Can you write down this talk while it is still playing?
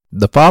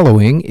The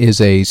following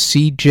is a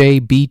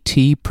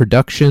CJBT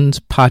Productions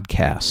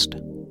podcast.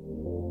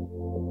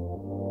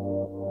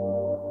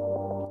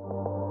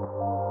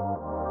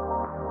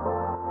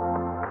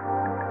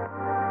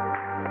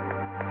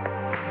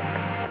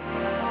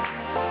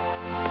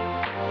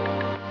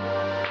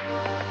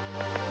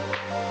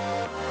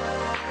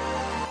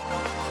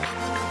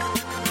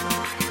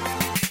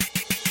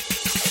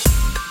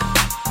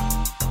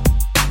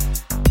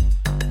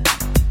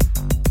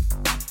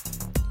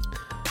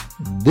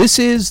 This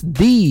is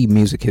the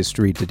Music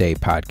History Today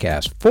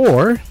podcast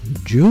for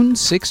June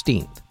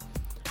 16th.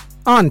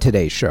 On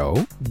today's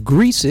show,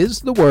 Grease is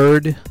the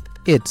word,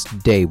 it's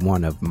day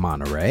one of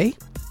Monterey,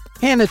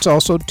 and it's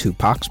also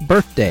Tupac's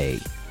birthday.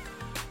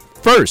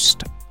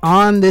 First,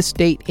 on this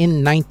date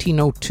in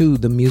 1902,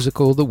 the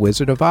musical The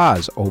Wizard of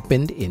Oz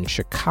opened in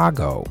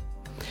Chicago.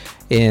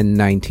 In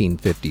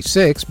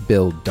 1956,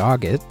 Bill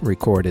Doggett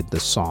recorded the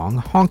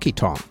song Honky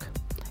Tonk.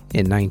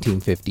 In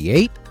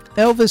 1958,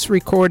 Elvis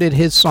recorded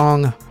his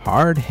song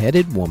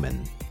Hard-Headed Woman.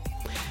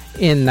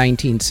 In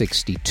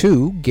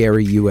 1962,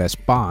 Gary U.S.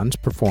 Bonds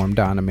performed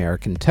on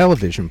American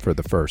television for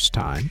the first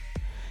time.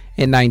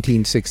 In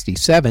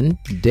 1967,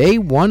 day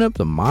one of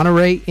the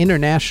Monterey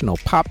International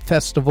Pop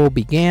Festival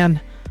began,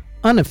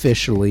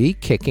 unofficially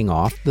kicking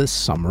off the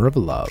Summer of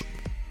Love.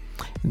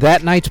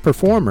 That night's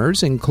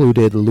performers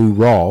included Lou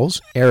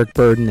Rawls, Eric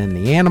Burdon and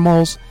the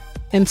Animals,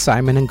 and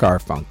Simon and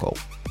Garfunkel.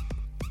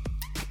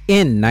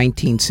 In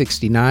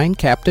 1969,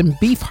 Captain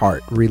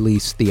Beefheart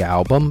released the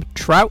album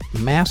Trout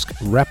Mask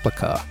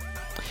Replica.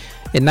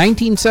 In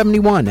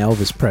 1971,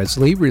 Elvis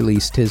Presley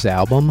released his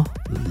album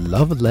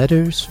Love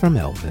Letters from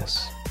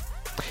Elvis.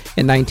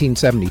 In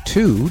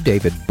 1972,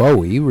 David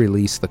Bowie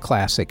released the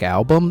classic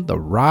album The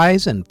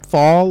Rise and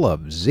Fall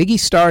of Ziggy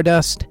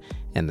Stardust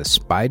and the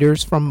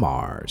Spiders from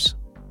Mars.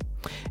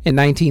 In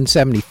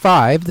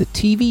 1975, the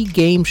TV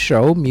game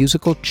show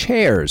musical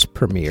Chairs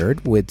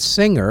premiered with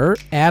singer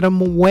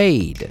Adam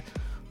Wade,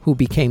 who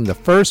became the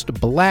first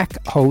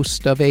black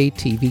host of a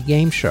TV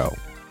game show.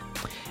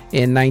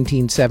 In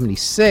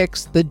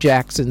 1976, the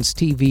Jacksons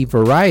TV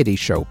variety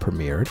show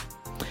premiered.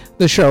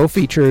 The show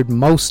featured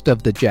most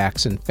of the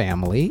Jackson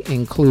family,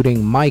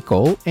 including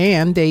Michael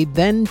and a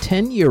then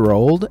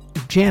 10-year-old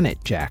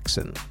Janet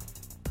Jackson.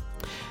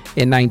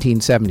 In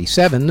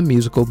 1977, the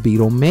musical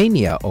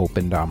Beatlemania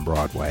opened on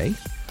Broadway.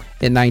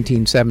 In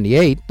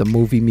 1978, the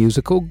movie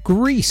musical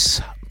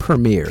Grease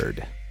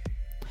premiered.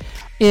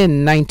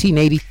 In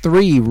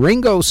 1983,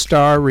 Ringo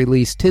Starr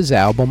released his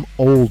album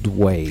Old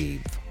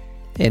Wave.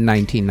 In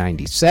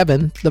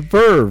 1997, The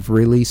Verve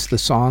released the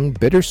song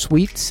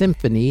Bittersweet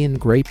Symphony in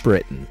Great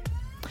Britain.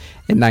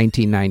 In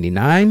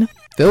 1999,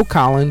 Phil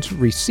Collins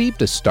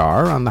received a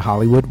star on the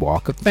Hollywood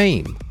Walk of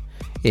Fame.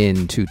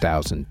 In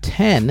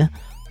 2010,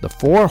 the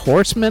Four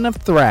Horsemen of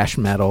Thrash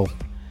Metal,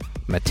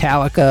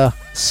 Metallica,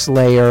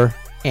 Slayer,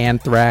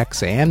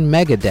 Anthrax, and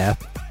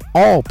Megadeth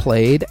all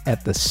played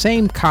at the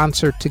same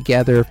concert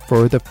together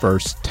for the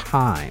first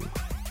time.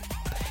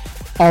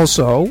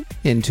 Also,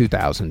 in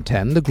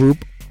 2010, the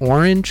group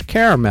Orange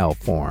Caramel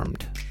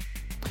formed.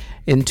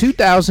 In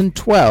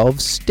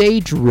 2012,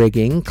 stage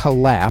rigging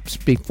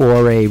collapsed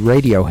before a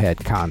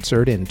Radiohead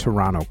concert in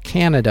Toronto,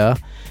 Canada,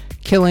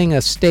 killing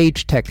a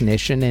stage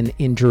technician and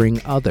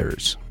injuring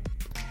others.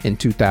 In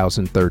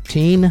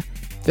 2013,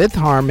 Fifth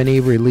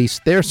Harmony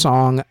released their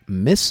song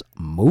Miss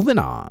Movin'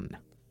 On.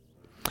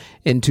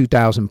 In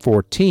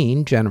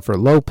 2014, Jennifer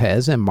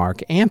Lopez and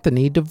Marc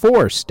Anthony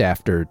divorced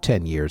after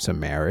 10 years of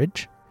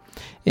marriage.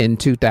 In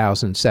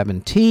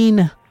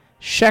 2017,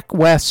 Sheck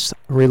West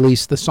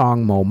released the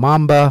song Mo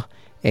Mamba,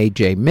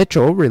 A.J.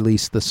 Mitchell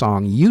released the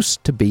song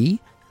Used to Be,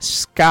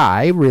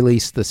 Sky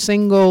released the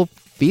single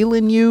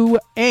Feelin' You,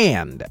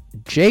 and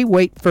Jay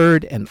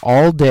Waitford and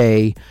All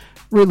Day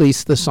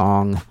released the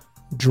song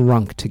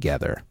Drunk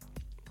Together.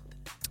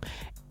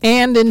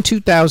 And in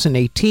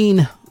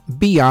 2018,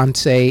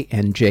 Beyoncé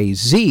and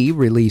Jay-Z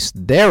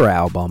released their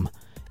album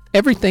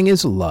Everything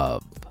Is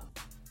Love.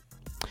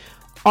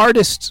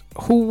 Artists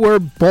who were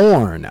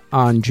born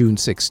on June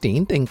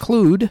 16th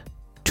include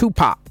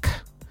Tupac,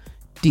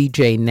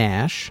 DJ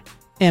Nash,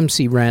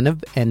 MC Ren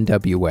of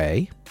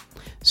NWA,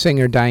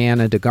 singer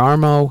Diana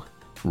DeGarmo,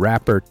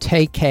 rapper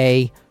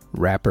Tay-K,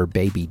 rapper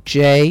Baby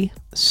J,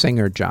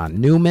 singer John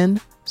Newman,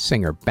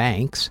 singer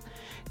Banks,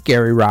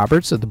 Gary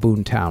Roberts of the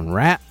Boomtown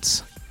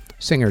Rats,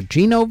 singer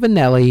Gino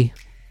Vanelli,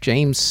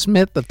 James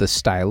Smith of the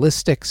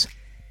Stylistics,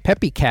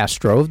 Pepe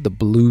Castro of the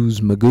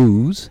Blues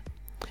Magoos,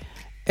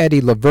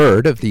 Eddie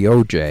Laverde of the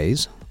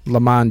O'Jays,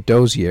 Lamont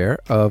Dozier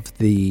of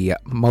the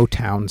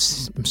Motown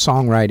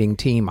songwriting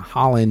team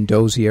Holland,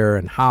 Dozier,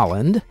 and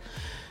Holland,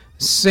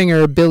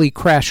 singer Billy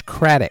Crash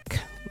Craddock,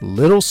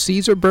 Little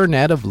Caesar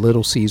Burnett of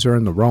Little Caesar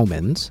and the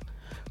Romans,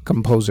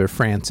 composer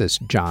Francis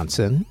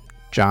Johnson,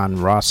 John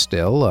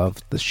Rostill of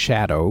The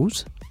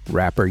Shadows,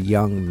 rapper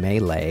Young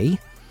Melee,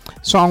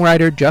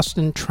 songwriter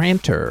Justin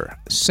Tranter,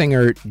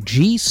 singer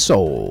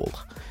G-Soul,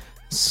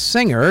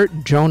 singer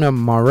Jonah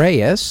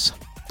Moraes,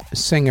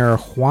 singer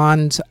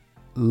Juan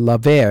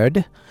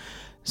Laverde,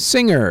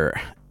 singer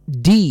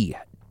D.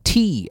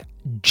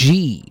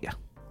 T.G.,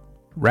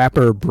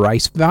 rapper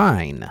Bryce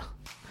Vine,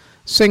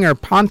 singer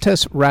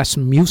Pontus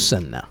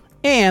Rasmussen,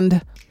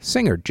 and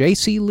singer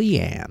J.C.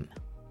 Leanne.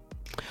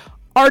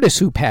 Artists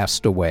who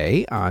passed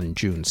away on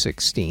June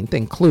 16th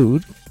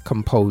include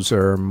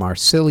composer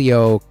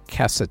Marsilio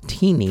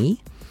Casatini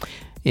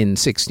in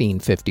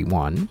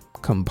 1651,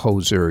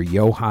 composer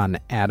Johann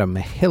Adam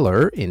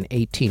Hiller in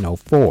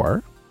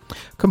 1804,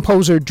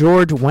 composer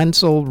George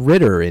Wenzel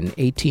Ritter in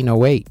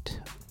 1808,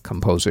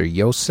 composer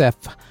Josef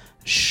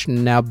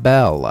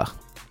Schnabel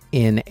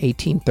in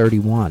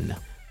 1831,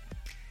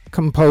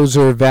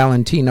 composer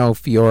Valentino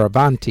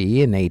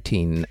Fioravanti in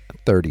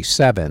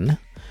 1837,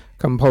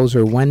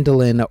 composer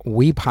Wendelin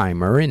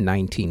Weepheimer in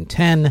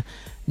 1910,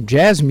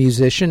 jazz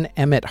musician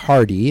Emmett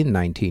Hardy in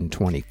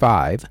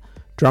 1925,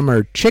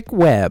 drummer Chick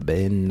Webb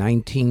in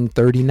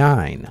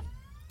 1939,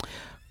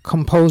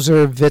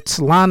 composer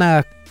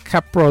Svetlana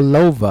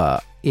Kaprolova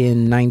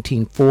in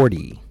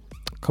 1940,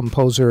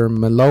 composer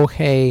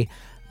Miloje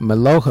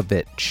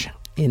Milojevic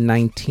in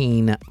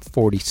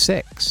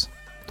 1946,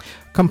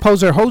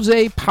 composer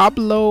Jose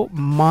Pablo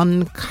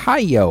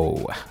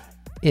Moncayo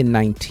in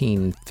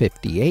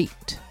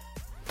 1958,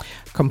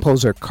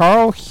 composer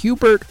Carl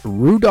Hubert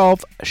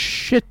Rudolf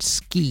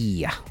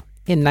Schitzky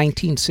in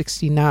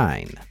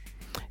 1969,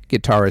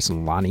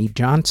 guitarist Lonnie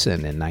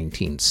Johnson in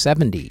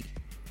 1970.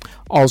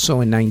 Also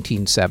in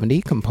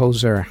 1970,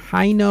 composer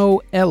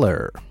Heino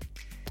Eller.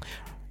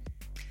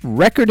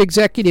 Record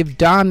executive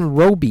Don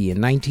Roby in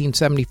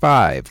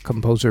 1975,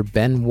 composer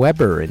Ben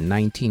Weber in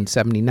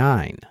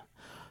 1979,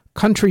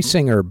 country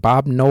singer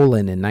Bob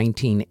Nolan in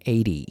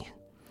 1980,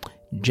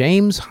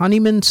 James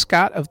Honeyman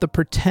Scott of the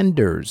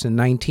Pretenders in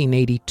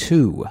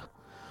 1982,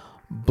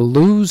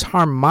 blues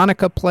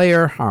harmonica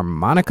player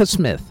Harmonica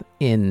Smith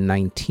in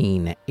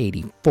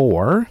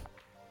 1984,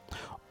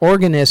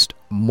 organist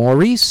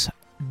Maurice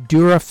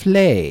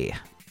Duraflé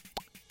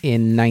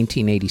in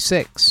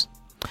 1986,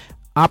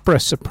 opera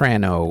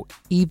soprano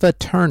Eva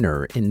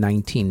Turner in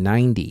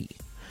 1990,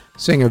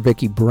 singer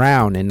Vicki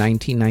Brown in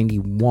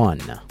 1991,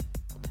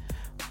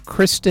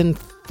 Kristen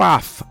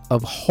Pfaff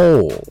of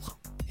Hole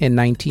in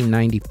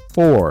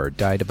 1994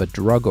 died of a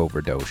drug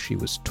overdose. She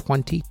was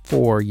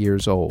 24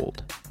 years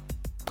old.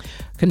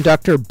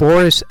 Conductor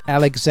Boris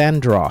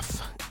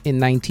Alexandrov in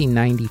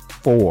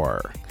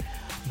 1994.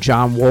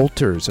 John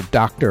Walters of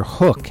Dr.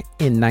 Hook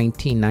in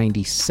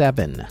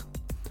 1997.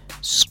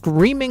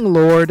 Screaming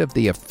Lord of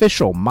the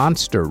official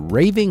monster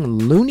Raving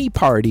Loony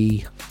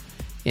Party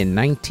in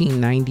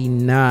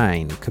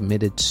 1999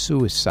 committed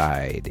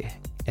suicide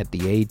at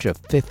the age of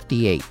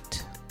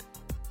 58.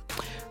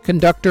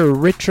 Conductor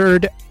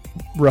Richard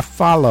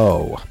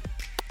Ruffalo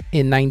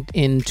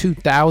in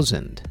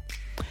 2000.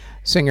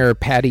 Singer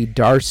Patty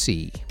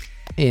Darcy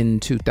in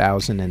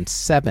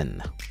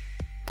 2007.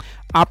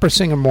 Opera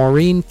singer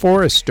Maureen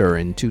Forrester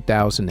in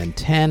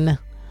 2010.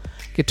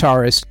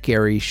 Guitarist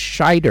Gary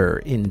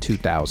Scheider in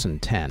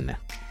 2010.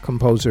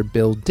 Composer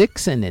Bill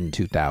Dixon in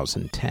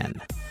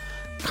 2010.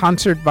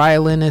 Concert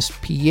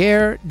violinist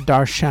Pierre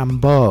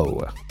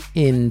Darchambault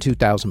in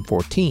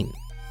 2014.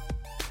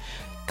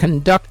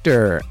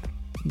 Conductor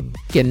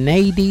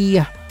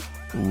Gennady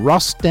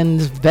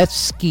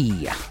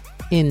Rostenvetsky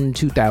in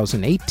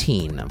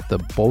 2018 of the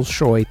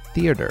Bolshoi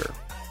Theater.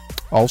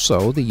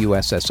 Also, the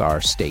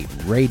USSR State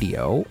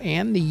Radio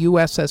and the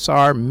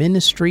USSR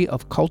Ministry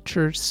of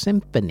Culture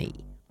Symphony.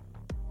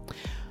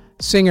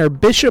 Singer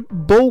Bishop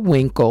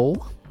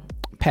Bullwinkle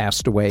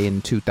passed away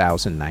in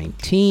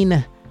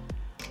 2019.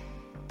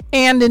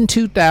 And in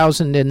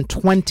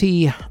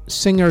 2020,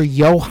 singer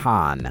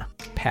Johann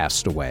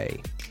passed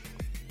away.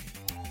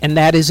 And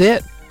that is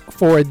it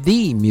for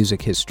the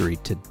Music History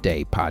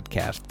Today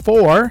podcast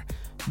for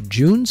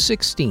June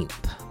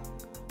 16th.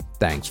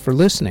 Thanks for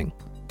listening.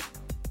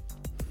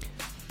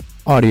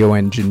 Audio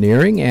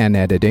engineering and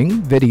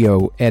editing,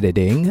 video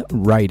editing,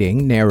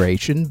 writing,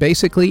 narration,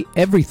 basically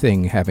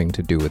everything having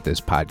to do with this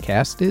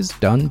podcast is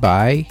done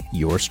by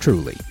yours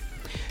truly.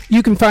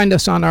 You can find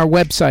us on our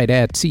website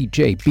at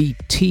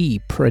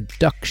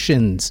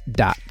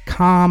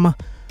cjbtproductions.com.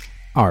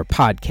 Our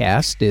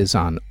podcast is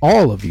on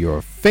all of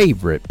your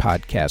favorite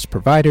podcast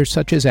providers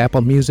such as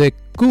Apple Music,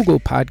 Google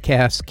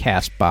Podcasts,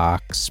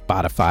 CastBox,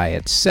 Spotify,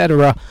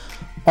 etc.,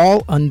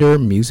 all under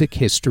Music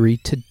History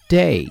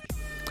Today.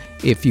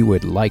 If you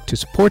would like to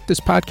support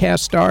this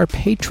podcast, our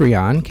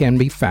Patreon can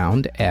be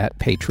found at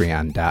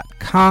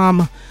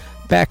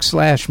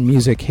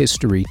patreon.com/Music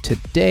History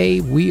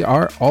Today. We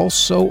are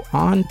also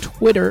on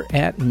Twitter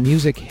at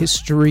Music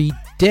History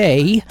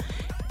Day.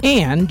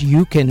 And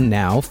you can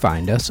now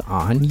find us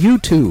on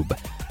YouTube.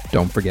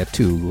 Don't forget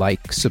to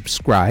like,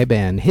 subscribe,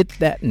 and hit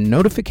that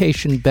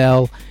notification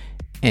bell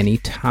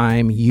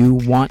anytime you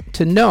want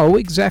to know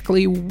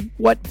exactly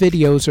what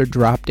videos are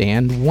dropped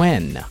and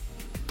when.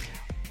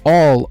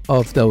 All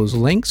of those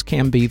links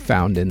can be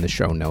found in the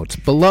show notes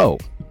below.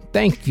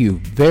 Thank you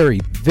very,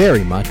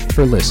 very much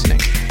for listening.